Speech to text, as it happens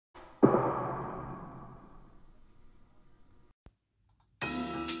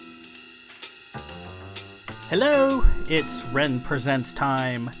Hello, it's Ren Presents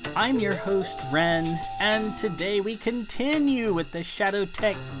time. I'm your host, Ren, and today we continue with the Shadow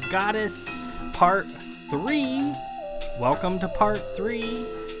Tech Goddess Part 3. Welcome to Part 3,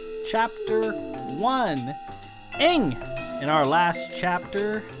 Chapter 1. In our last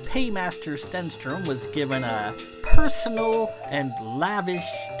chapter, Paymaster Stenstrom was given a personal and lavish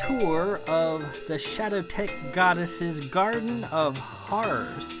tour of the Shadow Tech Goddess's Garden of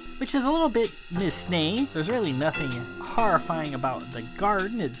Horrors, which is a little bit misnamed. There's really nothing horrifying about the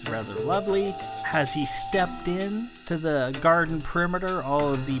garden. It's rather lovely. As he stepped in to the garden perimeter,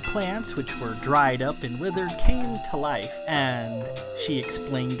 all of the plants, which were dried up and withered, came to life. And she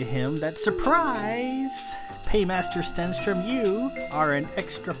explained to him that, surprise, Paymaster Stenstrom, you are an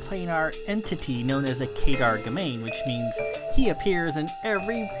extraplanar entity known as a Kadar Domain, which means he appears in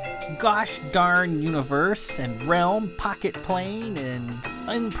every gosh darn universe and realm, pocket plane, and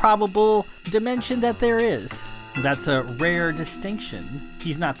improbable dimension that there is. That's a rare distinction.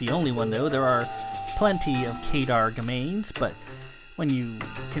 He's not the only one, though. There are plenty of Kadar domains, but when you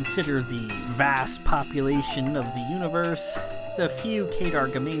consider the vast population of the universe, the few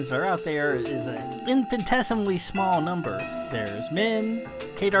Kadar domains that are out there is an infinitesimally small number. There's men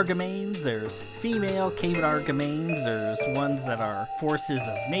Kadar domains, there's female Kadar domains, there's ones that are forces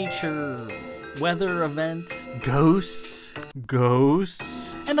of nature, weather events, ghosts,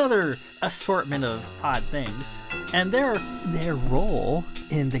 and other assortment of odd things. And their role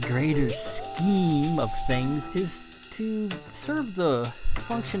in the greater scheme of things is to serve the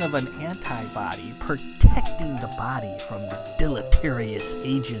function of an antibody, protecting the body from deleterious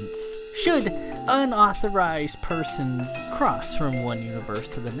agents should unauthorized persons cross from one universe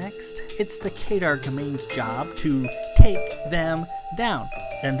to the next. It's the Kadar Domain's job to take them down,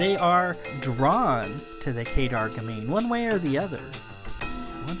 and they are drawn to the Kadar Domain one way or the other.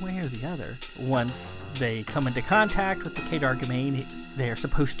 Once they come into contact with the Kadar Domain, they are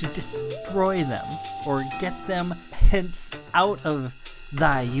supposed to destroy them or get them hence out of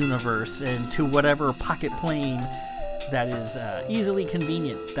thy universe and to whatever pocket plane that is easily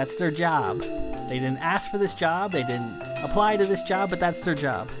convenient. That's their job. They didn't ask for this job, they didn't apply to this job, but that's their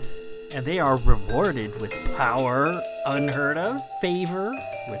job. And they are rewarded with power unheard of, favor,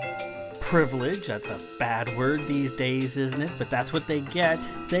 with privilege. That's a bad word these days, isn't it? But that's what they get.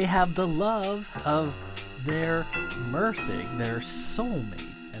 They have the love of their Merthig, their soulmate.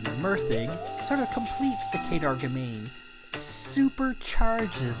 And the Merthig sort of completes the Kadar Domain,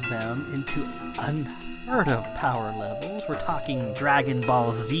 supercharges them into unheard of power levels. We're talking Dragon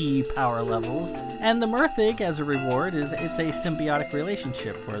Ball Z power levels. And the Merthig, as a reward, it's a symbiotic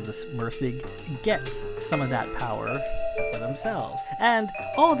relationship where the Merthig gets some of that power for themselves. And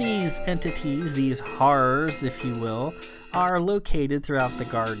all these entities, these horrors, if you will, are located throughout the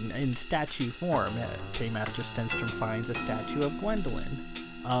garden in statue form. Paymaster Stenstrom finds a statue of Gwendolyn,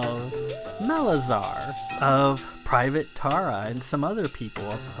 of Melazar, of Private Tara, and some other people,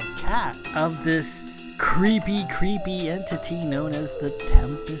 of Cat, of this creepy entity known as the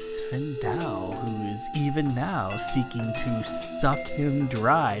Tempest Findal, who is even now seeking to suck him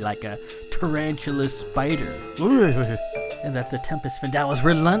dry like a tarantula spider. And that the Tempest Findal is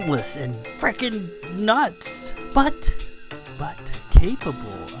relentless and frickin' nuts, but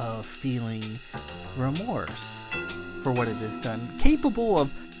capable of feeling remorse for what it has done, capable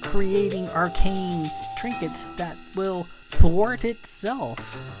of creating arcane trinkets that will thwart itself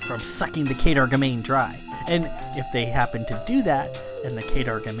from sucking the Kadar Domain dry. And if they happen to do that, and the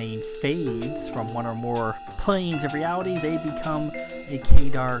Kadar Domain fades from one or more planes of reality, they become a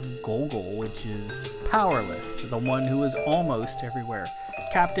Kadar Gogol, which is powerless, the one who is almost everywhere.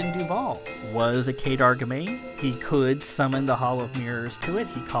 Captain Duval was a Kadar Domain. He could summon the Hall of Mirrors to it.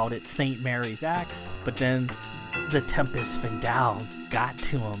 He called it St. Mary's Axe, but then the Tempest Findal got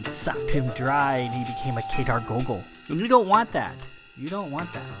to him, sucked him dry, and he became a Kadar Gogol. And you don't want that. You don't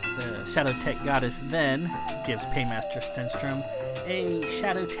want that. The Shadow Tech Goddess then gives Paymaster Stenstrom a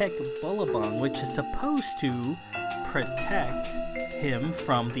Shadow Tech Bullabung, which is supposed to protect him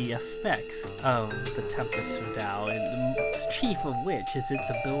from the effects of the Tempest Findal, and the chief of which is its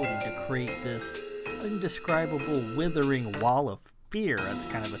ability to create this indescribable withering wall of fear. That's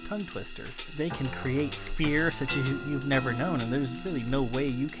kind of a tongue twister. They can create fear such as you've never known, and there's really no way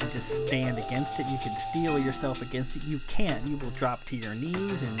you can just stand against it. You can steel yourself against it. You can't. You will drop to your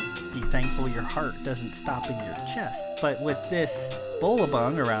knees and be thankful your heart doesn't stop in your chest. But with this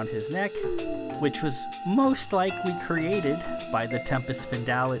Bullabung around his neck, which was most likely created by the Tempest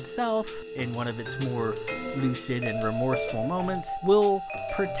Findal itself in one of its more lucid and remorseful moments, will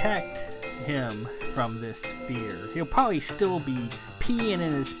protect him from this fear. He'll probably still be peeing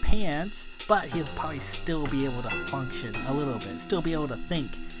in his pants, but he'll probably still be able to function a little bit, still be able to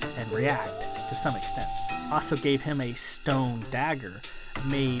think and react to some extent. Also gave him a stone dagger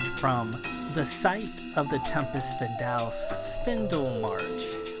made from the site of the Tempest Findal's Findle March,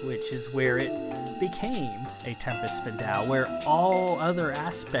 which is where it became a Tempest Findal, where all other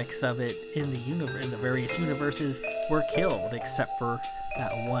aspects of it in the various universes were killed, except for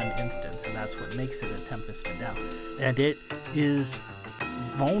that one instance, and that's what makes it a Tempest Findal. And it is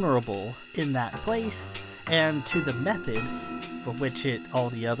vulnerable in that place and to the method for which all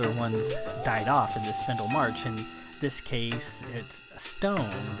the other ones died off in this Findle March. In this case, it's a stone,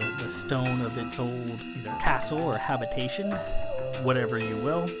 the stone of its old either castle or habitation, whatever you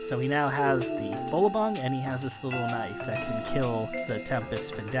will. So he now has the Bolabung, and he has this little knife that can kill the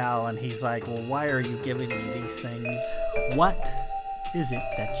Tempest Findal, and he's like, well, why are you giving me these things? What is it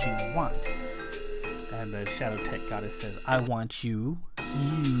that you want? And the Shadow Tech Goddess says, I want you,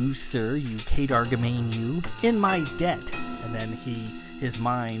 sir, you Kadar Gamain, you, in my debt. And then his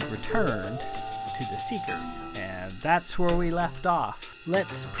mind returned to the Seeker. And that's where we left off.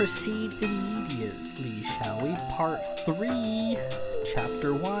 Let's proceed immediately, shall we? Part 3,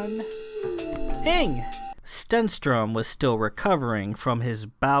 Chapter 1. Ing! Stenstrom was still recovering from his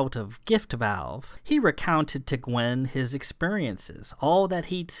bout of gift valve. He recounted to Gwen his experiences, all that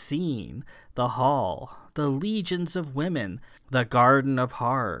he'd seen, the hall, the legions of women, the Garden of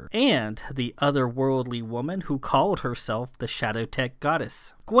Horror, and the otherworldly woman who called herself the Shadow Tech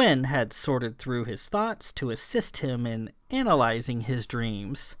Goddess. Gwen had sorted through his thoughts to assist him in analyzing his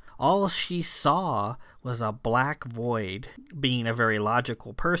dreams. All she saw was a black void. Being a very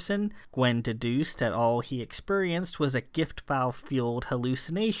logical person, Gwen deduced that all he experienced was a gift valve-fueled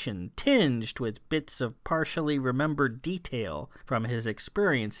hallucination, tinged with bits of partially remembered detail from his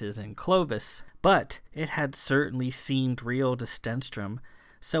experiences in Clovis. But it had certainly seemed real to Stenstrom,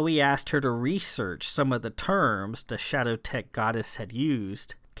 so he asked her to research some of the terms the Shadow Tech Goddess had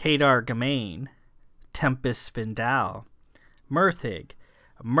used. Kadar Gamain, Tempest Findal, Murthig,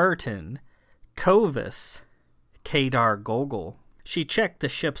 Merton, Covis, Kadar Gogol. She checked the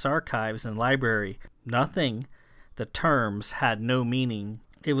ship's archives and library. Nothing. The terms had no meaning.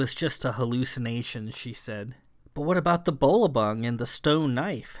 It was just a hallucination, she said. But what about the Bolabung and the stone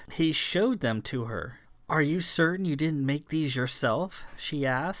knife? He showed them to her. Are you certain you didn't make these yourself? She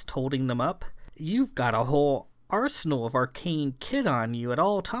asked, holding them up. You've got a whole arsenal of arcane kit on you at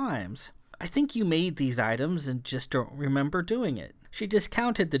all times. I think you made these items and just don't remember doing it. She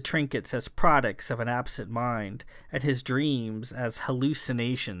discounted the trinkets as products of an absent mind, and his dreams as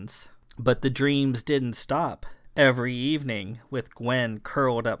hallucinations. But the dreams didn't stop. Every evening, with Gwen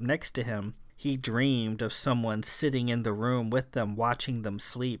curled up next to him, he dreamed of someone sitting in the room with them watching them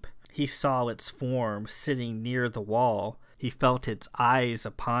sleep. He saw its form sitting near the wall. He felt its eyes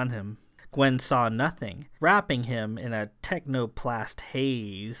upon him. Gwen saw nothing, wrapping him in a technoplast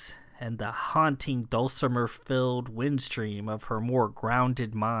haze and the haunting dulcimer-filled windstream of her more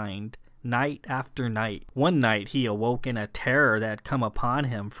grounded mind, night after night. One night he awoke in a terror that had come upon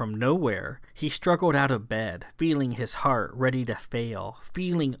him from nowhere. He struggled out of bed, feeling his heart ready to fail,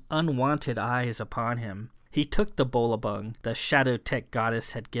 feeling unwanted eyes upon him. He took the Bolabung the Shadow Tech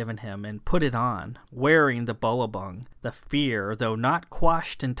Goddess had given him and put it on. Wearing the Bolabung, the fear, though not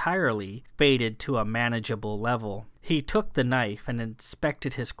quashed entirely, faded to a manageable level. He took the knife and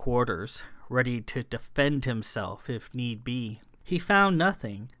inspected his quarters, ready to defend himself if need be. He found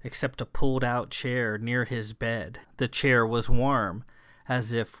nothing except a pulled-out chair near his bed. The chair was warm,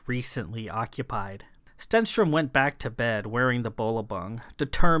 as if recently occupied. Stenstrom went back to bed wearing the Bolabung,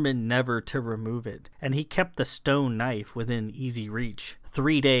 determined never to remove it, and he kept the stone knife within easy reach.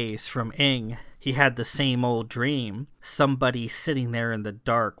 3 days from Ing, he had the same old dream, somebody sitting there in the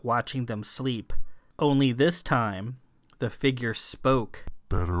dark watching them sleep. Only this time, the figure spoke.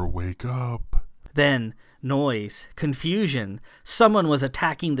 Better wake up. Then, noise, confusion. Someone was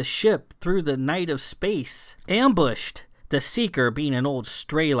attacking the ship through the night of space. Ambushed! The Seeker, being an old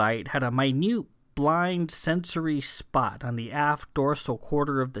straylight, had a minute blind sensory spot on the aft dorsal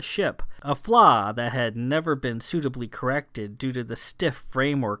quarter of the ship, a flaw that had never been suitably corrected due to the stiff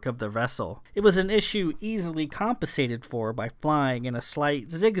framework of the vessel. It was an issue easily compensated for by flying in a slight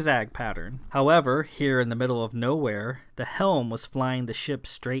zigzag pattern. However, here in the middle of nowhere, the helm was flying the ship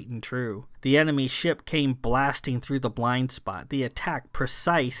straight and true. The enemy ship came blasting through the blind spot, the attack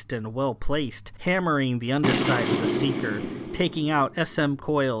precise and well placed, hammering the underside of the Seeker, taking out SM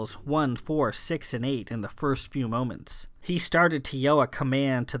coils 1, 4, 6, and 8 in the first few moments. He started to yell a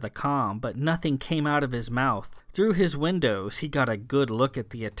command to the comm, but nothing came out of his mouth. Through his windows, he got a good look at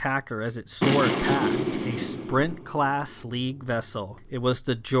the attacker as it soared past, a Sprint-class League vessel. It was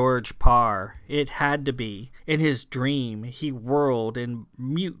the George Parr. It had to be. In his dream, he whirled in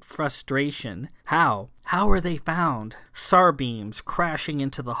mute frustration. How? How were they found? SAR beams crashing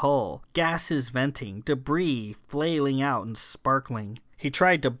into the hull, gases venting, debris flailing out and sparkling. He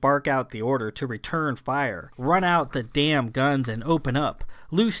tried to bark out the order to return fire, run out the damn guns and open up,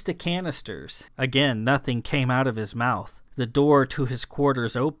 loose the canisters. Again, nothing came out of his mouth. The door to his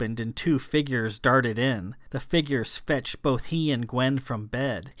quarters opened and 2 figures darted in. The figures fetched both he and Gwen from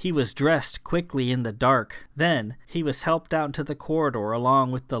bed. He was dressed quickly in the dark. Then he was helped out into the corridor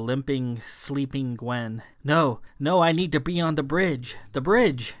along with the limping, sleeping Gwen. No, I need to be on the bridge. The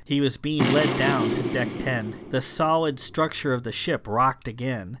bridge! He was being led down to deck 10. The solid structure of the ship rocked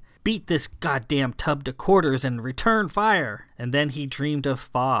again. Beat this goddamn tub to quarters and return fire! And then he dreamed of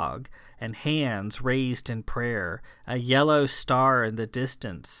fog and hands raised in prayer, a yellow star in the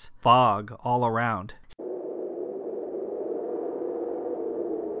distance, fog all around.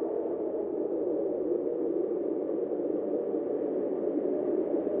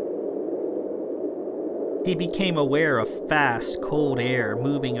 He became aware of fast, cold air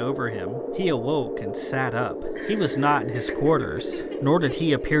moving over him. He awoke and sat up. He was not in his quarters, nor did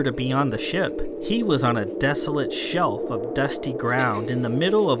he appear to be on the ship. He was on a desolate shelf of dusty ground in the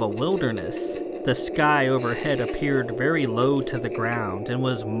middle of a wilderness. The sky overhead appeared very low to the ground and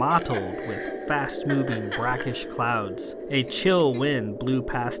was mottled with fast-moving brackish clouds. A chill wind blew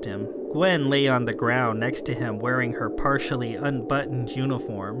past him. Gwen lay on the ground next to him wearing her partially unbuttoned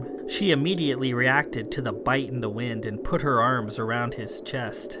uniform. She immediately reacted to the bite in the wind and put her arms around his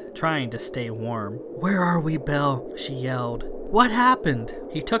chest, trying to stay warm. "Where are we, Belle?" she yelled. "What happened?"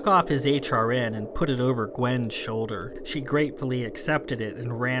 He took off his HRN and put it over Gwen's shoulder. She gratefully accepted it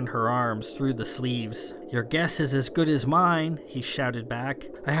and ran her arms through the sleeves. "Your guess is as good as mine," he shouted back.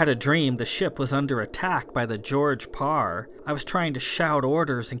 "I had a dream the ship was under attack by the George Parr. I was trying to shout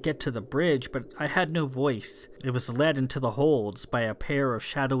orders and get to the bridge, but I had no voice. It was led into the holds by a pair of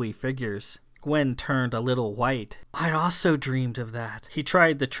shadowy figures." Gwen turned a little white. "I also dreamed of that." He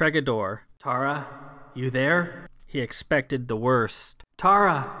tried the Tregador. "Tara, you there?" He expected the worst.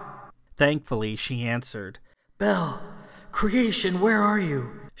 "Tara!" Thankfully, she answered. "Belle, creation, where are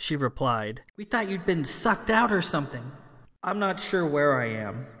you?" she replied. "We thought you'd been sucked out or something." "I'm not sure where I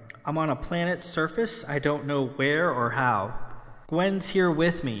am. I'm on a planet's surface. I don't know where or how. Gwen's here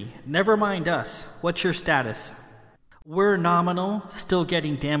with me. Never mind us. What's your status?" "We're nominal, still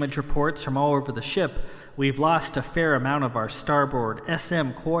getting damage reports from all over the ship. We've lost a fair amount of our starboard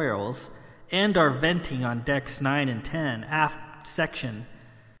SM coils, and are venting on decks 9 and 10, aft section.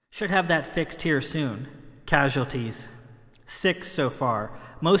 Should have that fixed here soon. Casualties: 6 so far,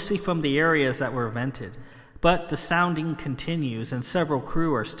 mostly from the areas that were vented, but the sounding continues and several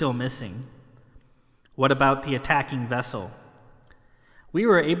crew are still missing." "What about the attacking vessel?" "We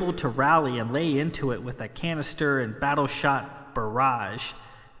were able to rally and lay into it with a canister and battle shot barrage,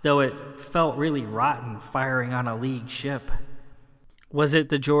 though it felt really rotten firing on a League ship." "Was it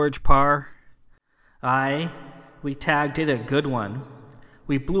the George Parr?" "Aye, we tagged it a good one.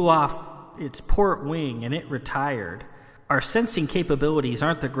 We blew off its port wing and it retired. Our sensing capabilities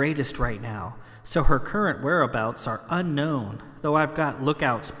aren't the greatest right now, so her current whereabouts are unknown, though I've got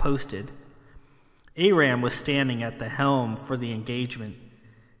lookouts posted." Aram was standing at the helm for the engagement.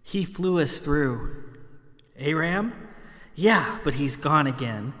 "He flew us through." "Aram?" "Yeah, but he's gone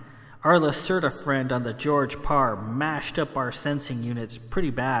again. Our Lacerda friend on the George Parr mashed up our sensing units pretty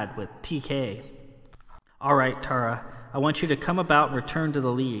bad with TK. "All right, Tara, I want you to come about and return to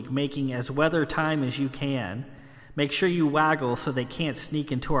the League, making as weather time as you can. Make sure you waggle so they can't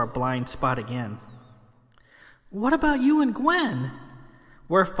sneak into our blind spot again." "What about you and Gwen?"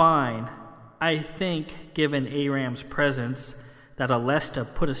 "We're fine. I think, given Aram's presence, that Alesta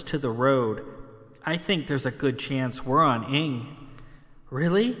put us to the road. I think there's a good chance we're on Ing."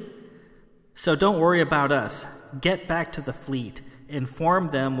 "Really?" "So don't worry about us. Get back to the fleet, inform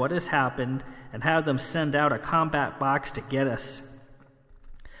them what has happened, and have them send out a combat box to get us.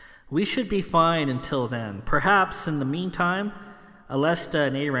 We should be fine until then. Perhaps, in the meantime, Alesta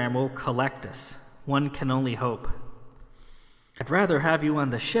and Aram will collect us. One can only hope." "I'd rather have you on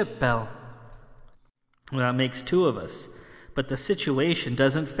the ship, Belle." "Well, that makes 2 of us. But the situation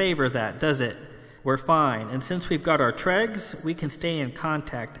doesn't favor that, does it? We're fine, and since we've got our tregs, we can stay in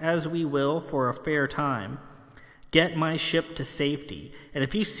contact as we will for a fair time. Get my ship to safety, and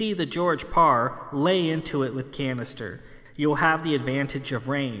if you see the George Parr, lay into it with canister. You'll have the advantage of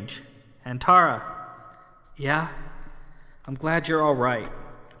range. And Tara. Yeah? I'm glad you're all right.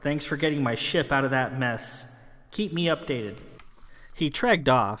 Thanks for getting my ship out of that mess. Keep me updated. He trekked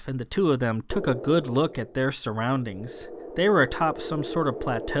off, and the two of them took a good look at their surroundings. They were atop some sort of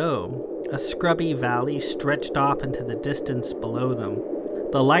plateau. A scrubby valley stretched off into the distance below them.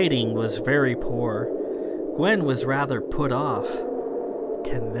 The lighting was very poor. Gwen was rather put off.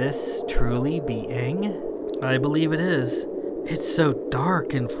 Can this truly be Ing? I believe it is. It's so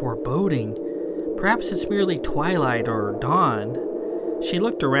dark and foreboding. Perhaps it's merely twilight or dawn. She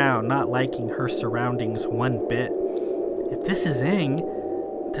looked around, not liking her surroundings one bit. If this is Ing,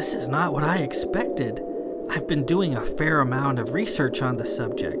 this is not what I expected. I've been doing a fair amount of research on the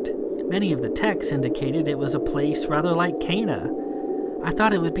subject. Many of the texts indicated it was a place rather like Cana. I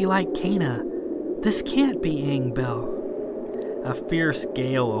thought it would be like Cana. This can't be Ing, Bell. A fierce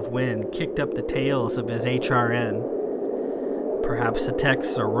gale of wind kicked up the tails of his HRN. Perhaps the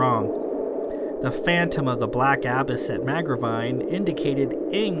texts are wrong. The phantom of the Black Abyss at Magravine indicated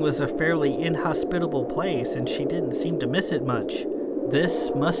Ing was a fairly inhospitable place, and she didn't seem to miss it much.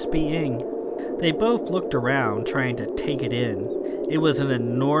 This must be Ing. They both looked around, trying to take it in. It was an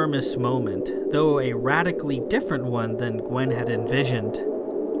enormous moment, though a radically different one than Gwen had envisioned.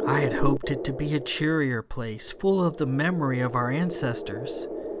 I had hoped it to be a cheerier place, full of the memory of our ancestors.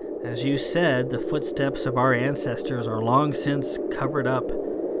 As you said, the footsteps of our ancestors are long since covered up.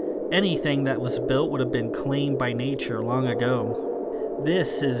 Anything that was built would have been claimed by nature long ago.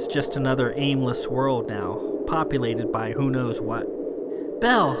 This is just another aimless world now, populated by who knows what.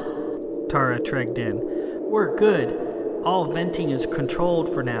 Bell! Tara trekked in. We're good. All venting is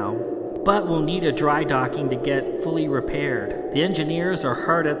controlled for now, but we'll need a dry docking to get fully repaired. The engineers are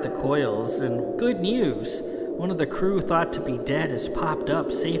hard at the coils, and good news! One of the crew thought to be dead has popped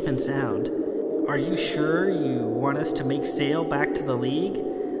up safe and sound. Are you sure you want us to make sail back to the League?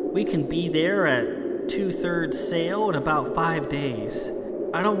 We can be there at 2/3 sail in about 5 days.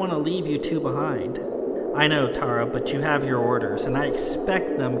 I don't want to leave you two behind. I know, Tara, but you have your orders, and I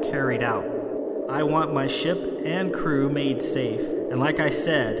expect them carried out. I want my ship and crew made safe, and like I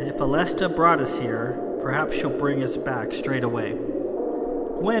said, if Alesta brought us here, perhaps she'll bring us back straight away.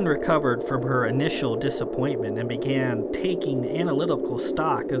 Gwen recovered from her initial disappointment and began taking analytical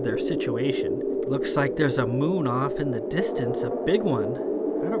stock of their situation. Looks like there's a moon off in the distance, a big one.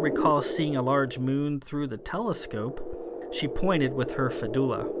 I don't recall seeing a large moon through the telescope. She pointed with her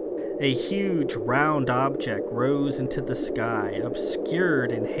fedula. A huge round object rose into the sky,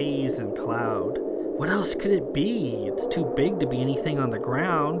 obscured in haze and cloud. What else could it be? It's too big to be anything on the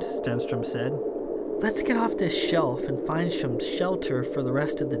ground, Stenstrom said. Let's get off this shelf and find some shelter for the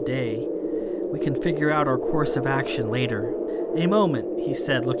rest of the day. We can figure out our course of action later. A moment, he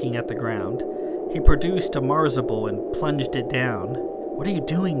said, looking at the ground. He produced a marzible and plunged it down. What are you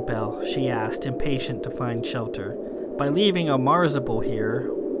doing, Belle? She asked, impatient to find shelter. By leaving a marzible here,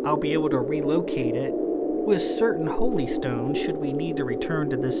 I'll be able to relocate it with certain holy stones should we need to return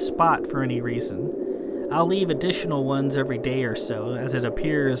to this spot for any reason. I'll leave additional ones every day or so, as it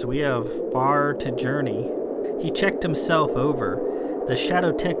appears we have far to journey. He checked himself over. The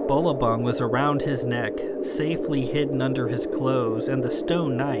Shadowtech Bullabung was around his neck, safely hidden under his clothes, and the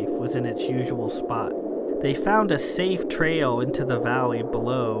stone knife was in its usual spot. They found a safe trail into the valley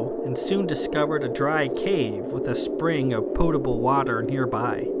below and soon discovered a dry cave with a spring of potable water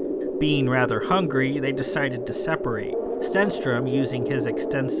nearby. Being rather hungry, they decided to separate. Stenstrom, using his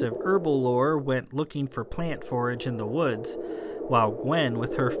extensive herbal lore, went looking for plant forage in the woods, while Gwen,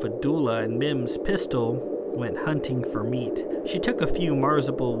 with her fedula and Mim's pistol, went hunting for meat. She took a few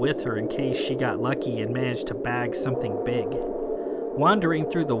marzible with her in case she got lucky and managed to bag something big. Wandering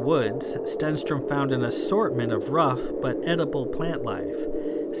through the woods, Stenstrom found an assortment of rough but edible plant life.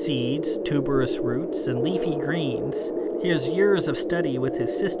 Seeds, tuberous roots, and leafy greens. His years of study with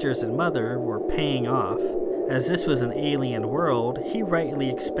his sisters and mother were paying off. As this was an alien world, he rightly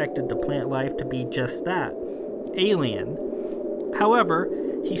expected the plant life to be just that, alien. However,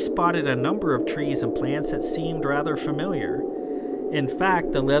 he spotted a number of trees and plants that seemed rather familiar. In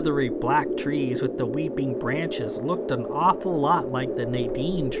fact, the leathery black trees with the weeping branches looked an awful lot like the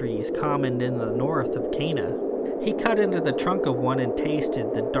Nadine trees common in the north of Cana. He cut into the trunk of one and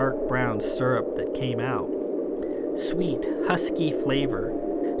tasted the dark brown syrup that came out. Sweet, husky flavor.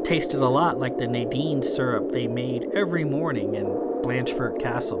 Tasted a lot like the Nadine syrup they made every morning in Blanchford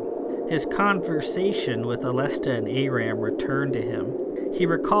Castle. His conversation with Alesta and Aram returned to him. He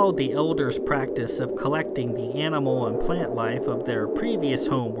recalled the elders' practice of collecting the animal and plant life of their previous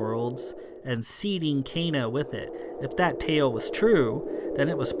homeworlds and seeding Cana with it. If that tale was true, then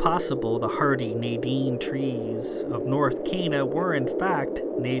it was possible the hardy Nadine trees of North Cana were in fact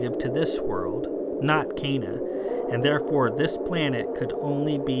native to this world, not Cana, and therefore this planet could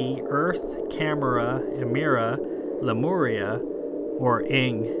only be Earth, Camera, Emira, Lemuria, or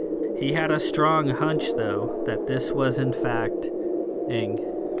Ing. He had a strong hunch, though, that this was in fact Ing.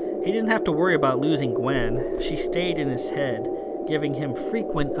 He didn't have to worry about losing Gwen. She stayed in his head, giving him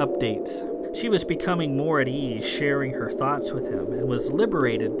frequent updates. She was becoming more at ease, sharing her thoughts with him, and was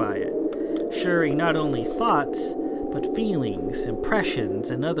liberated by it, sharing not only thoughts, but feelings, impressions,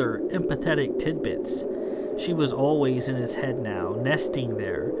 and other empathetic tidbits. She was always in his head now, nesting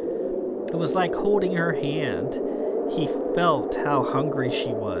there. It was like holding her hand. He felt how hungry she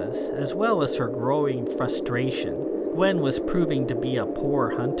was, as well as her growing frustration. Gwen was proving to be a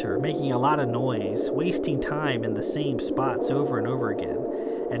poor hunter, making a lot of noise, wasting time in the same spots over and over again,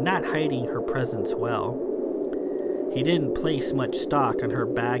 and not hiding her presence well. He didn't place much stock on her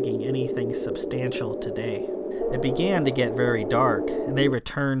bagging anything substantial today. It began to get very dark, and they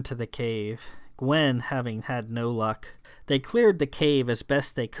returned to the cave, Gwen having had no luck. They cleared the cave as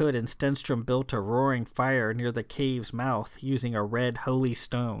best they could, and Stenstrom built a roaring fire near the cave's mouth using a red holy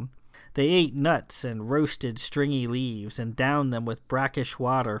stone. They ate nuts and roasted stringy leaves and downed them with brackish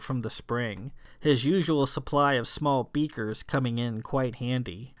water from the spring, his usual supply of small beakers coming in quite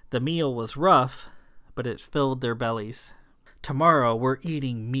handy. The meal was rough, but it filled their bellies. "Tomorrow we're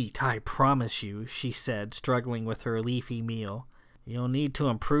eating meat, I promise you," she said, struggling with her leafy meal. "You'll need to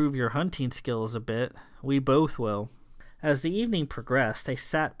improve your hunting skills a bit. We both will." As the evening progressed, they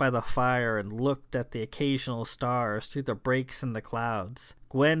sat by the fire and looked at the occasional stars through the breaks in the clouds.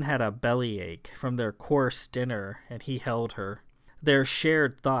 Gwen had a bellyache from their coarse dinner, and he held her. Their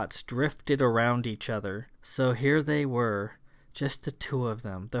shared thoughts drifted around each other. So here they were, just the two of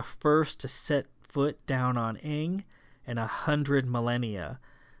them, the first to set foot down on Ing in 100 millennia,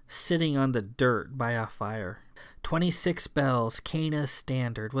 sitting on the dirt by a fire. 26 bells, Cana's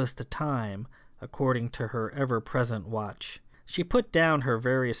standard, was the time, according to her ever-present watch. She put down her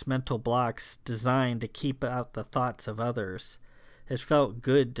various mental blocks designed to keep out the thoughts of others. It felt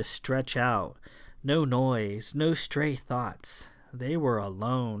good to stretch out. No noise, no stray thoughts. They were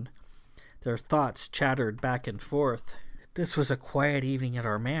alone. Their thoughts chattered back and forth. "If this was a quiet evening at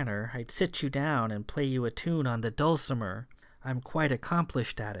our manor, I'd sit you down and play you a tune on the dulcimer. I'm quite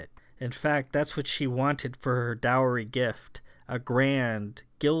accomplished at it." In fact, that's what she wanted for her dowry gift. A grand,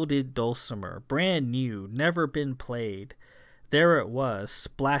 gilded dulcimer, brand new, never been played. There it was,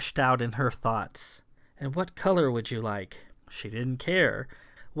 splashed out in her thoughts. And what color would you like? She didn't care.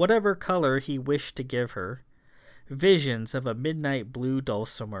 Whatever color he wished to give her. Visions of a midnight blue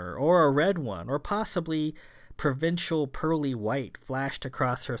dulcimer, or a red one, or possibly provincial pearly white flashed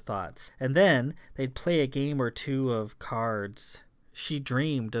across her thoughts. And then they'd play a game or two of cards. She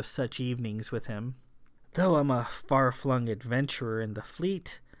dreamed of such evenings with him. "Though I'm a far-flung adventurer in the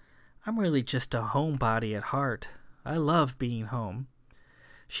fleet, I'm really just a homebody at heart. I love being home."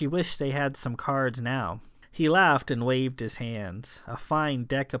 She wished they had some cards now. He laughed and waved his hands. A fine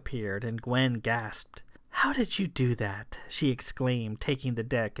deck appeared, and Gwen gasped. "How did you do that?" she exclaimed, taking the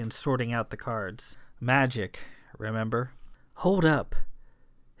deck and sorting out the cards. "Magic, remember?" "Hold up."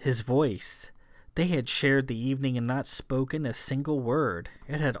 His voice. They had shared the evening and not spoken a single word.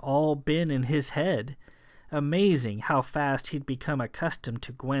 It had all been in his head. Amazing how fast he'd become accustomed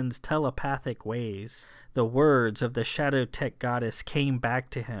to Gwen's telepathic ways. The words of the Shadow Tech goddess came back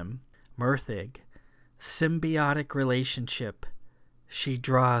to him. Murthig. Symbiotic relationship. She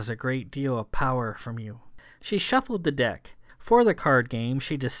draws a great deal of power from you. She shuffled the deck. For the card game,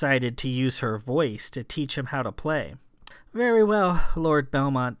 she decided to use her voice to teach him how to play. "Very well, Lord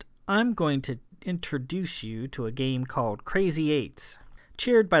Belmont. I'm going to introduce you to a game called Crazy Eights."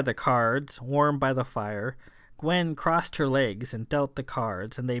 Cheered by the cards, warmed by the fire, Gwen crossed her legs and dealt the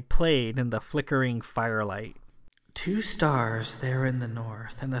cards, and they played in the flickering firelight. 2 stars there in the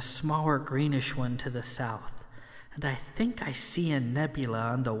north, and a smaller greenish one to the south, and I think I see a nebula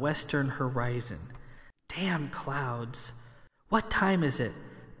on the western horizon. Damn clouds. What time is it?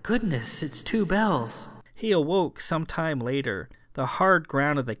 Goodness, it's 2 bells. He awoke some time later. The hard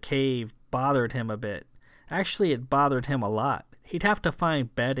ground of the cave bothered him a bit. Actually, it bothered him a lot. He'd have to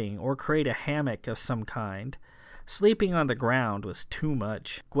find bedding or create a hammock of some kind. Sleeping on the ground was too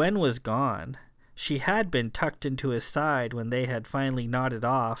much. Gwen was gone. She had been tucked into his side when they had finally nodded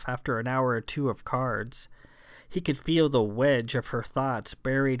off after an hour or two of cards. He could feel the wedge of her thoughts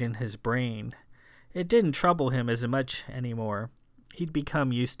buried in his brain. It didn't trouble him as much anymore. He'd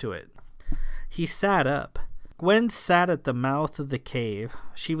become used to it. He sat up. Gwen sat at the mouth of the cave.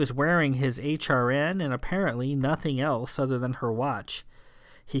 She was wearing his HRN and apparently nothing else other than her watch.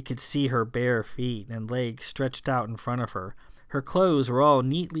 He could see her bare feet and legs stretched out in front of her. Her clothes were all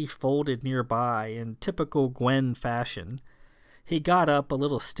neatly folded nearby in typical Gwen fashion. He got up a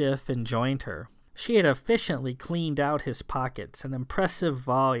little stiff and joined her. She had efficiently cleaned out his pockets, an impressive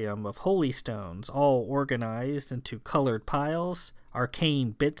volume of holy stones, all organized into colored piles,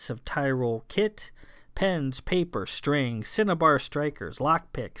 arcane bits of Tyrol kit, pens, paper, string, cinnabar strikers,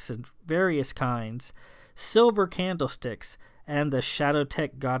 lockpicks of various kinds, silver candlesticks, and the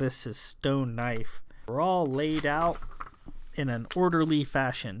Shadowtech goddess's stone knife were all laid out in an orderly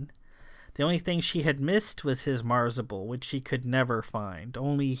fashion. The only thing she had missed was his marzible, which she could never find.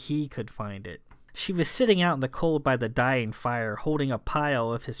 Only he could find it. She was sitting out in the cold by the dying fire, holding a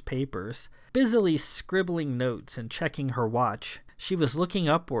pile of his papers, busily scribbling notes and checking her watch. She was looking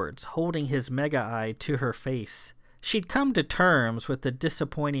upwards, holding his mega-eye to her face. She'd come to terms with the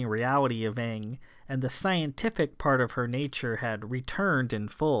disappointing reality of Aang, and the scientific part of her nature had returned in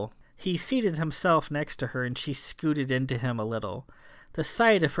full. He seated himself next to her, and she scooted into him a little. The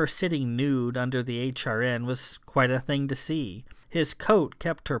sight of her sitting nude under the HRN was quite a thing to see. His coat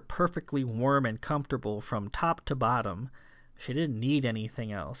kept her perfectly warm and comfortable from top to bottom. She didn't need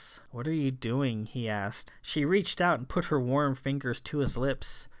anything else. "What are you doing?" he asked. She reached out and put her warm fingers to his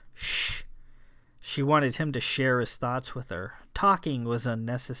lips. "Shh." She wanted him to share his thoughts with her. Talking was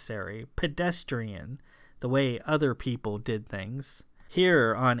unnecessary, pedestrian, the way other people did things.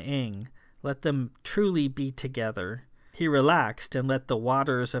 Here on Aang, let them truly be together. He relaxed and let the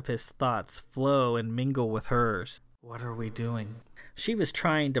waters of his thoughts flow and mingle with hers. "What are we doing?" She was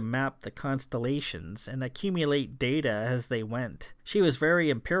trying to map the constellations and accumulate data as they went. She was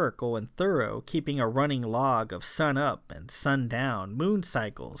very empirical and thorough, keeping a running log of sun up and sun down, moon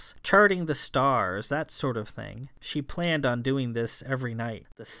cycles, charting the stars, that sort of thing. She planned on doing this every night.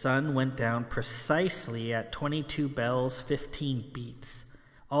 The sun went down precisely at 22 bells, 15 beats.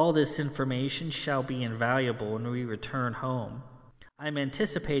 All this information shall be invaluable when we return home. I'm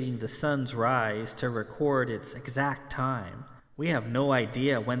anticipating the sun's rise to record its exact time. We have no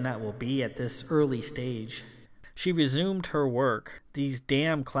idea when that will be at this early stage. She resumed her work. These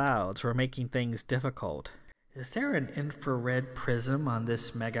damn clouds were making things difficult. "Is there an infrared prism on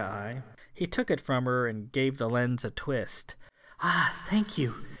this mega-eye?" He took it from her and gave the lens a twist. "Ah, thank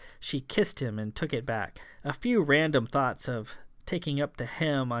you." She kissed him and took it back. A few random thoughts of taking up the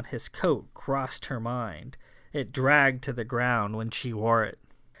hem on his coat crossed her mind. It dragged to the ground when she wore it.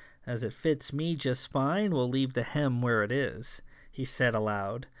 "As it fits me just fine, we'll leave the hem where it is," he said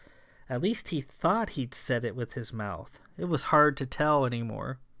aloud. At least he thought he'd said it with his mouth. It was hard to tell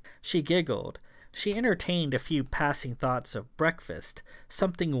anymore. She giggled. She entertained a few passing thoughts of breakfast,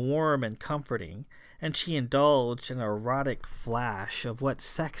 something warm and comforting, and she indulged in an erotic flash of what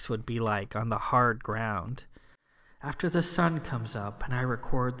sex would be like on the hard ground. "After the sun comes up and I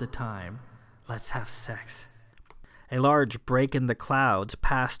record the time, let's have sex." A large break in the clouds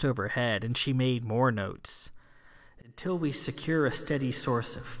passed overhead, and she made more notes. "Until we secure a steady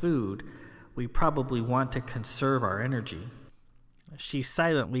source of food, we probably want to conserve our energy." She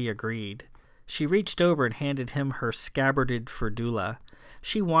silently agreed. She reached over and handed him her scabbarded ferdula.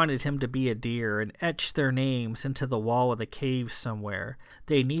 She wanted him to be a deer and etch their names into the wall of the cave somewhere.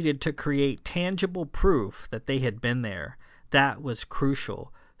 They needed to create tangible proof that they had been there. That was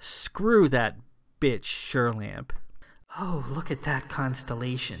crucial. Screw that bitch Sherlamp. "Oh, look at that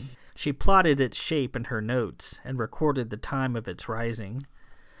constellation." She plotted its shape in her notes and recorded the time of its rising.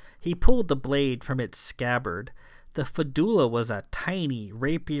 He pulled the blade from its scabbard. The fedula was a tiny,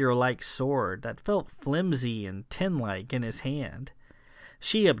 rapier-like sword that felt flimsy and tin-like in his hand.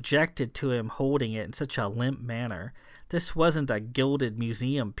 She objected to him holding it in such a limp manner. This wasn't a gilded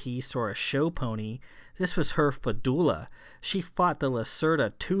museum piece or a show pony. This was her fedula. She fought the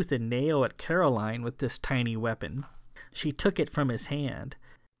Lacerda tooth and nail at Caroline with this tiny weapon. She took it from his hand.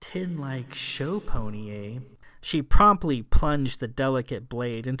 "Tin-like show pony, eh?" She promptly plunged the delicate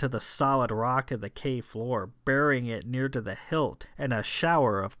blade into the solid rock of the cave floor, burying it near to the hilt in a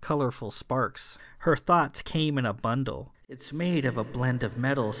shower of colorful sparks. Her thoughts came in a bundle. "It's made of a blend of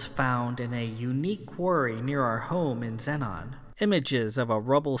metals found in a unique quarry near our home in Zenon." Images of a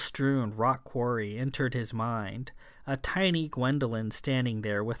rubble-strewn rock quarry entered his mind. A tiny Gwendolyn standing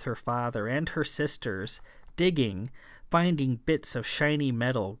there with her father and her sisters, digging, finding bits of shiny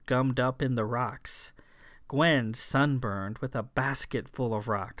metal gummed up in the rocks. Gwen sunburned with a basket full of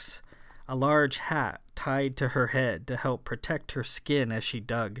rocks, a large hat tied to her head to help protect her skin as she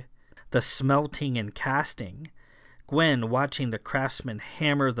dug. The smelting and casting. Gwen watching the craftsman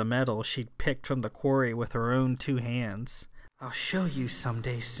hammer the metal she'd picked from the quarry with her own 2 hands. "I'll show you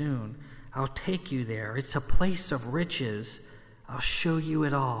someday soon. I'll take you there. It's a place of riches. I'll show you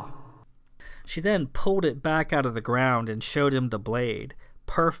it all." She then pulled it back out of the ground and showed him the blade.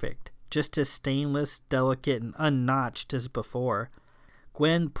 Perfect, just as stainless, delicate, and unnotched as before.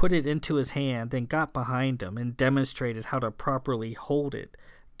 Gwen put it into his hand, then got behind him and demonstrated how to properly hold it,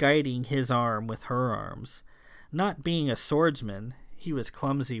 guiding his arm with her arms. Not being a swordsman, he was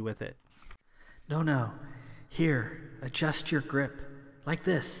clumsy with it. No. Here, adjust your grip. Like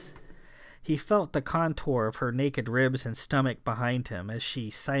this." He felt the contour of her naked ribs and stomach behind him as she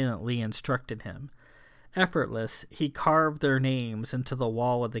silently instructed him. Effortless, he carved their names into the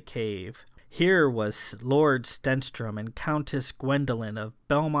wall of the cave. Here was Lord Stenstrom and Countess Gwendolyn of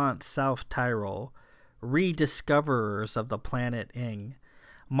Belmont, South Tyrol, rediscoverers of the planet Ing.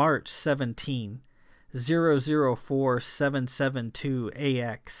 March 17, 004772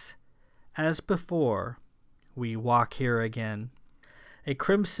 AX. As before, we walk here again. A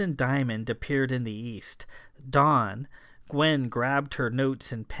crimson diamond appeared in the east. Dawn. Gwen grabbed her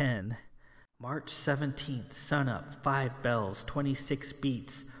notes and pen. March 17th, sunup, 5 bells, 26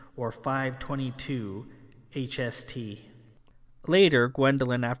 beats, or 5:22 HST. Later,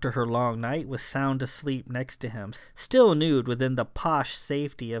 Gwendolyn, after her long night, was sound asleep next to him, still nude within the posh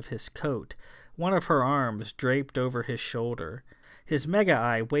safety of his coat, one of her arms draped over his shoulder. His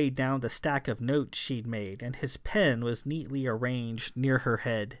mega-eye weighed down the stack of notes she'd made, and his pen was neatly arranged near her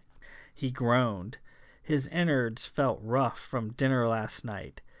head. He groaned. His innards felt rough from dinner last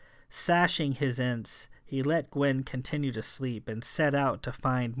night. Sashing his ince, he let Gwen continue to sleep and set out to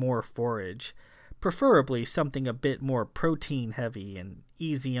find more forage, preferably something a bit more protein-heavy and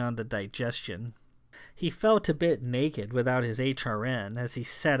easy on the digestion. He felt a bit naked without his HRN as he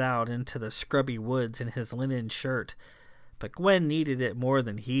set out into the scrubby woods in his linen shirt, but Gwen needed it more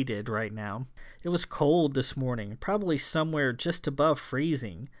than he did right now. It was cold this morning, probably somewhere just above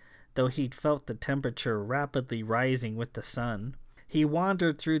freezing, though he'd felt the temperature rapidly rising with the sun. He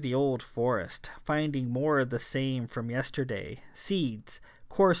wandered through the old forest, finding more of the same from yesterday: seeds,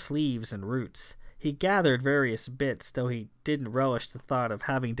 coarse leaves, and roots. He gathered various bits, though he didn't relish the thought of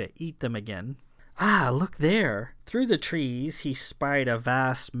having to eat them again. Ah, look there! Through the trees he spied a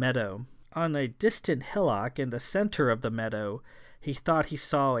vast meadow. On a distant hillock in the center of the meadow, he thought he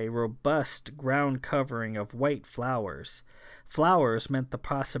saw a robust ground covering of white flowers. Flowers meant the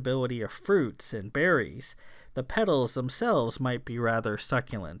possibility of fruits and berries. The petals themselves might be rather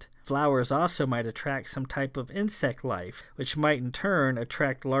succulent. Flowers also might attract some type of insect life, which might in turn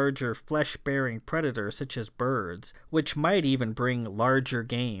attract larger flesh-bearing predators such as birds, which might even bring larger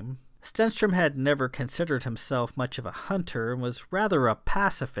game. Stenstrom had never considered himself much of a hunter and was rather a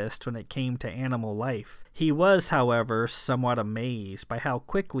pacifist when it came to animal life. He was, however, somewhat amazed by how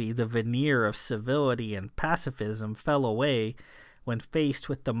quickly the veneer of civility and pacifism fell away when faced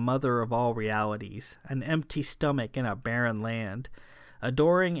with the mother of all realities, an empty stomach in a barren land.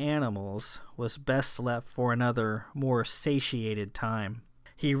 Adoring animals was best left for another, more satiated time.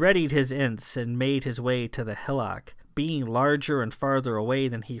 He readied his ince and made his way to the hillock. Being larger and farther away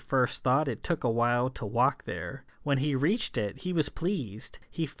than he first thought, it took a while to walk there. When he reached it, he was pleased.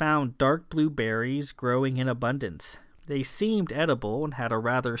 He found dark blue berries growing in abundance. They seemed edible and had a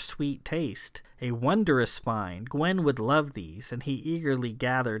rather sweet taste. A wondrous find. Gwen would love these, and he eagerly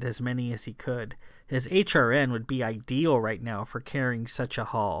gathered as many as he could. His HRN would be ideal right now for carrying such a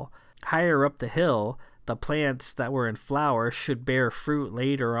haul. Higher up the hill, the plants that were in flower should bear fruit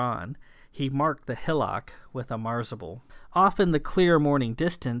later on. He marked the hillock with a marzible. Off in the clear morning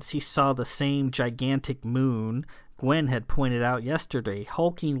distance, he saw the same gigantic moon Gwen had pointed out yesterday,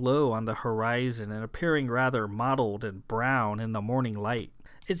 hulking low on the horizon and appearing rather mottled and brown in the morning light.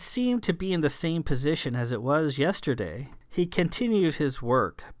 It seemed to be in the same position as it was yesterday. He continued his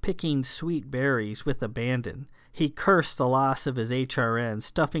work, picking sweet berries with abandon. He cursed the loss of his HRN,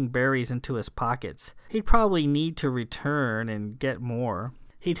 stuffing berries into his pockets. He'd probably need to return and get more.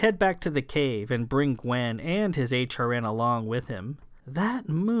 He'd head back to the cave and bring Gwen and his HRN along with him. That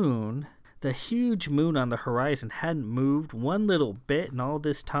moon, the huge moon on the horizon, hadn't moved one little bit in all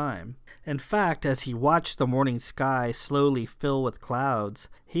this time. In fact, as he watched the morning sky slowly fill with clouds,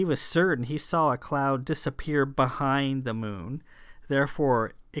 he was certain he saw a cloud disappear behind the moon.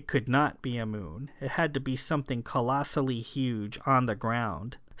 Therefore, it could not be a moon. It had to be something colossally huge on the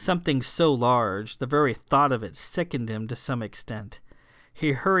ground. Something so large, the very thought of it sickened him to some extent.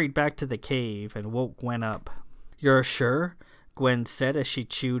 He hurried back to the cave and woke Gwen up. "You're sure?" Gwen said as she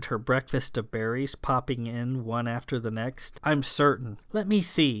chewed her breakfast of berries, popping in one after the next. I'm certain. Let me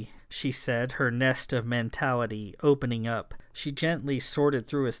see, she said, her nest of mentality opening up. She gently sorted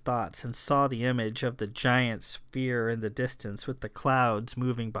through his thoughts and saw the image of the giant sphere in the distance with the clouds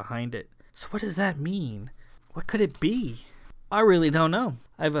moving behind it. So what does that mean? What could it be? I really don't know.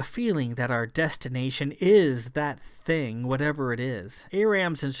 I have a feeling that our destination is that thing, whatever it is.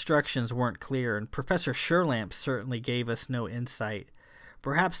 Aram's instructions weren't clear, and Professor Sherlamp certainly gave us no insight.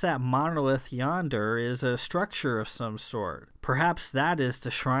 Perhaps that monolith yonder is a structure of some sort. Perhaps that is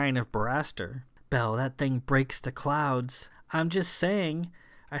the shrine of Paymaster. Belle, that thing breaks the clouds. I'm just saying,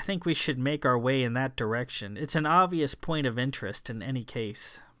 I think we should make our way in that direction. It's an obvious point of interest in any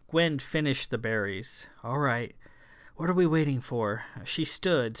case. Gwen finished the berries. All right. What are we waiting for? She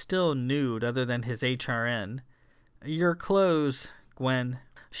stood, still nude other than his HRN. Your clothes, Gwen.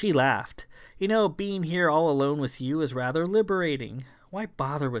 She laughed. You know, being here all alone with you is rather liberating. Why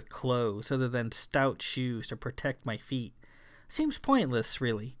bother with clothes other than stout shoes to protect my feet? Seems pointless,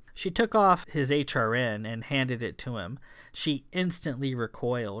 really. She took off his HRN and handed it to him. She instantly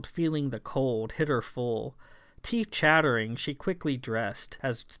recoiled, feeling the cold hit her full. Teeth chattering, she quickly dressed,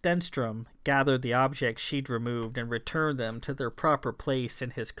 as Stenstrom gathered the objects she'd removed and returned them to their proper place in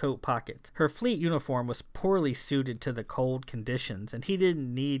his coat pockets. Her fleet uniform was poorly suited to the cold conditions, and he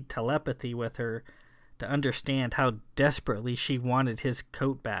didn't need telepathy with her to understand how desperately she wanted his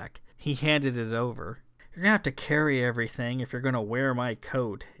coat back. He handed it over. You're gonna have to carry everything if you're gonna wear my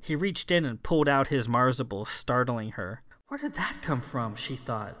coat. He reached in and pulled out his marzible, startling her. Where did that come from, she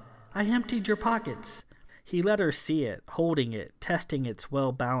thought. I emptied your pockets. He let her see it, holding it, testing its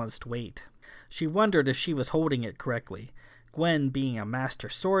well-balanced weight. She wondered if she was holding it correctly. Gwen, being a master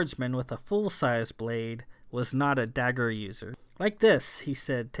swordsman with a full-size blade, was not a dagger user. Like this, he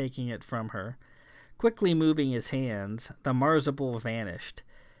said, taking it from her. Quickly moving his hands, the marzible vanished.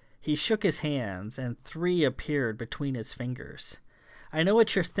 He shook his hands, and 3 appeared between his fingers. I know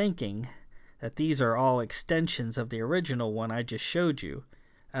what you're thinking, that these are all extensions of the original one I just showed you.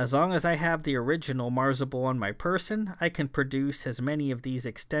 As long as I have the original marzible on my person, I can produce as many of these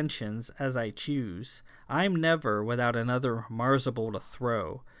extensions as I choose. I'm never without another marzible to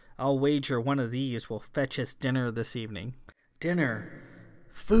throw. I'll wager one of these will fetch us dinner this evening. Dinner.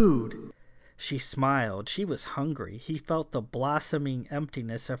 Food. She smiled. She was hungry. He felt the blossoming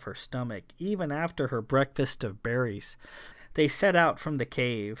emptiness of her stomach, even after her breakfast of berries. They set out from the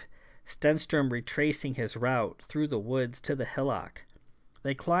cave, Stenstrom retracing his route through the woods to the hillock.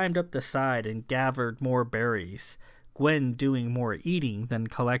 They climbed up the side and gathered more berries, Gwen doing more eating than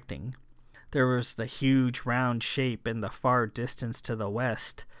collecting. There was the huge round shape in the far distance to the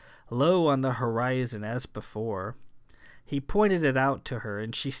west, low on the horizon as before. He pointed it out to her,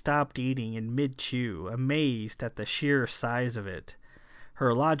 and she stopped eating in mid-chew, amazed at the sheer size of it.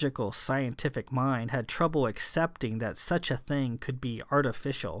 Her logical, scientific mind had trouble accepting that such a thing could be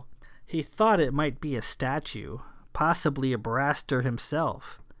artificial. He thought it might be a statue, possibly a Paymaster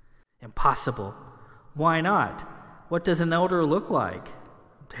himself. Impossible. Why not? What does an elder look like?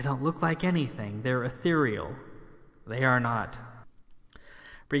 They don't look like anything. They're ethereal. They are not.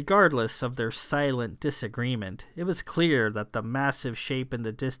 Regardless of their silent disagreement, it was clear that the massive shape in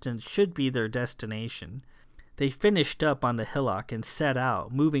the distance should be their destination. They finished up on the hillock and set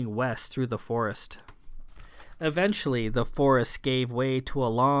out, moving west through the forest. Eventually, the forest gave way to a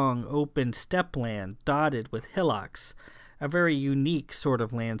long, open steppe-land dotted with hillocks, a very unique sort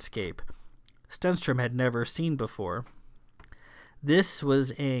of landscape Stenstrom had never seen before. This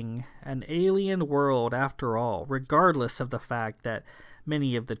was Ing, an alien world after all, regardless of the fact that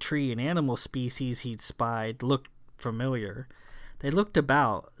many of the tree and animal species he'd spied looked familiar. They looked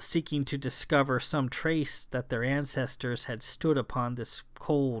about, seeking to discover some trace that their ancestors had stood upon this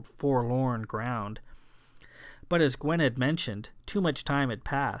cold, forlorn ground. But as Gwen had mentioned, too much time had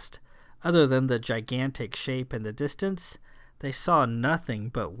passed. Other than the gigantic shape in the distance, they saw nothing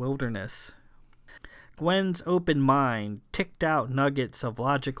but wilderness. Gwen's open mind ticked out nuggets of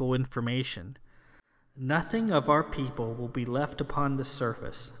logical information. Nothing of our people will be left upon the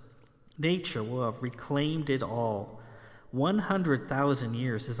surface. Nature will have reclaimed it all. 100,000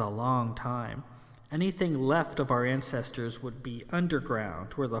 years is a long time. Anything left of our ancestors would be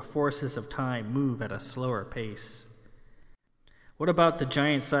underground, where the forces of time move at a slower pace. What about the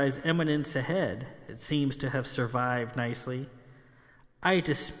giant-sized eminence ahead? It seems to have survived nicely. I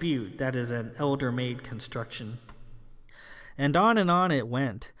dispute that is an elder-made construction. And on it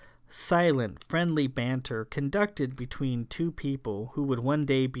went. Silent, friendly banter conducted between two people who would one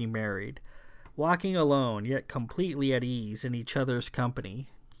day be married, walking alone yet completely at ease in each other's company.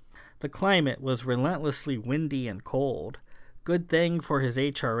 The climate was relentlessly windy and cold. Good thing for his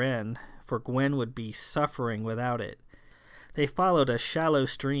HRN, for Gwen would be suffering without it. They followed a shallow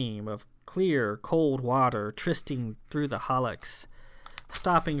stream of clear, cold water twisting through the hullocks.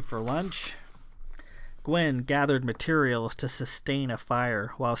 Stopping for lunch, Gwen gathered materials to sustain a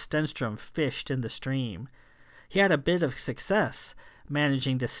fire while Stenstrom fished in the stream. He had a bit of success,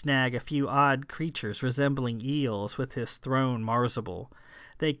 managing to snag a few odd creatures resembling eels with his thrown marzible.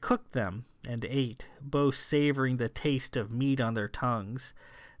 They cooked them and ate, both savoring the taste of meat on their tongues.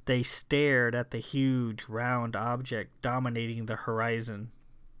 They stared at the huge, round object dominating the horizon.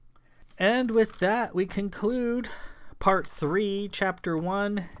 And with that, we conclude Part 3, Chapter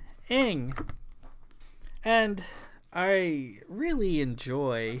 1, Ing. And I really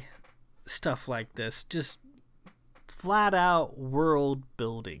enjoy stuff like this, just flat-out world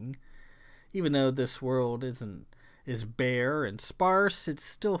building. Even though this world is bare and sparse, it's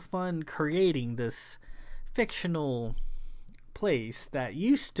still fun creating this fictional place that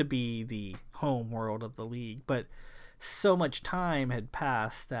used to be the home world of the League, but so much time had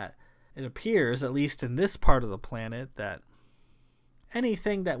passed that it appears, at least in this part of the planet, that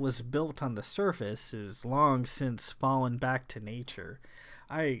anything that was built on the surface is long since fallen back to nature.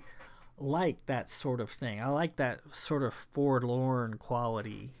 I like that sort of thing. I like that sort of forlorn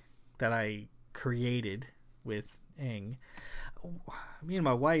quality that I created with Ing. Me and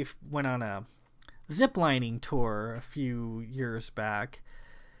my wife went on a ziplining tour a few years back.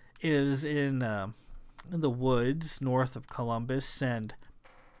 It was in the woods north of Columbus, and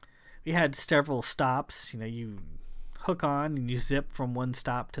we had several stops. You hook on and you zip from one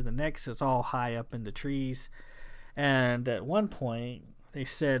stop to the next. It's all high up in the trees. And at one point, they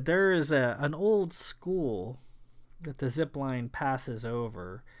said there is an old school that the zip line passes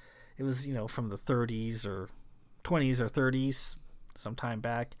over. It was, from the 30s or 20s or 30s, some time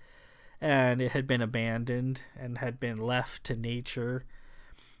back. And it had been abandoned and had been left to nature.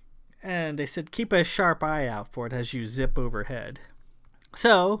 And they said, keep a sharp eye out for it as you zip overhead.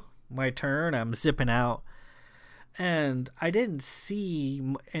 So, my turn, I'm zipping out. And I didn't see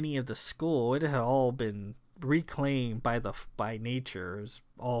any of the school. It had all been reclaimed by nature. It was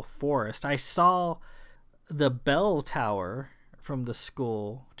all forest. I saw the bell tower from the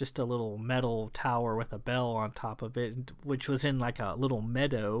school, just a little metal tower with a bell on top of it, which was in like a little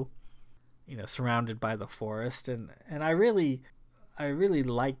meadow, surrounded by the forest. And I really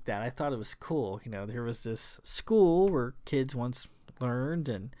liked that. I thought it was cool. There was this school where kids once learned,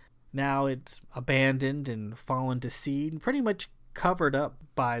 and now it's abandoned and fallen to seed, and pretty much covered up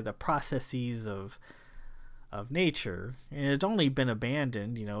by the processes of nature. And it's only been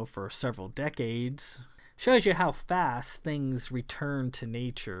abandoned, for several decades. Shows you how fast things return to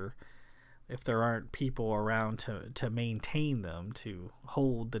nature if there aren't people around to maintain them, to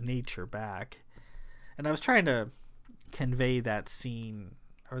hold the nature back. And I was trying to convey that scene,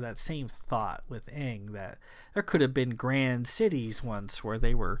 or that same thought with Ing, that there could have been grand cities once where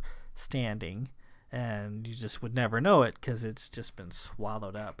they were standing, and you just would never know it because it's just been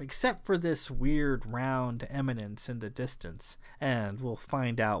swallowed up, except for this weird round eminence in the distance. And we'll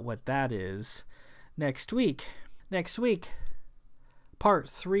find out what that is next week. Part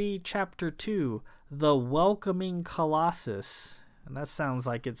 3, Chapter 2, The Welcoming Colossus. And that sounds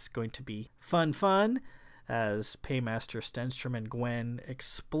like it's going to be fun as Paymaster, Stenstrom, and Gwen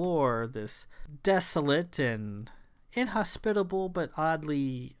explore this desolate and inhospitable but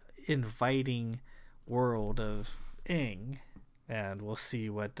oddly inviting world of Ing. And we'll see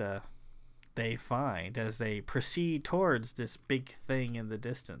what they find as they proceed towards this big thing in the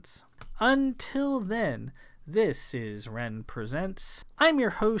distance. Until then, this is Ren Presents. I'm your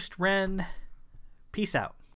host, Ren. Peace out.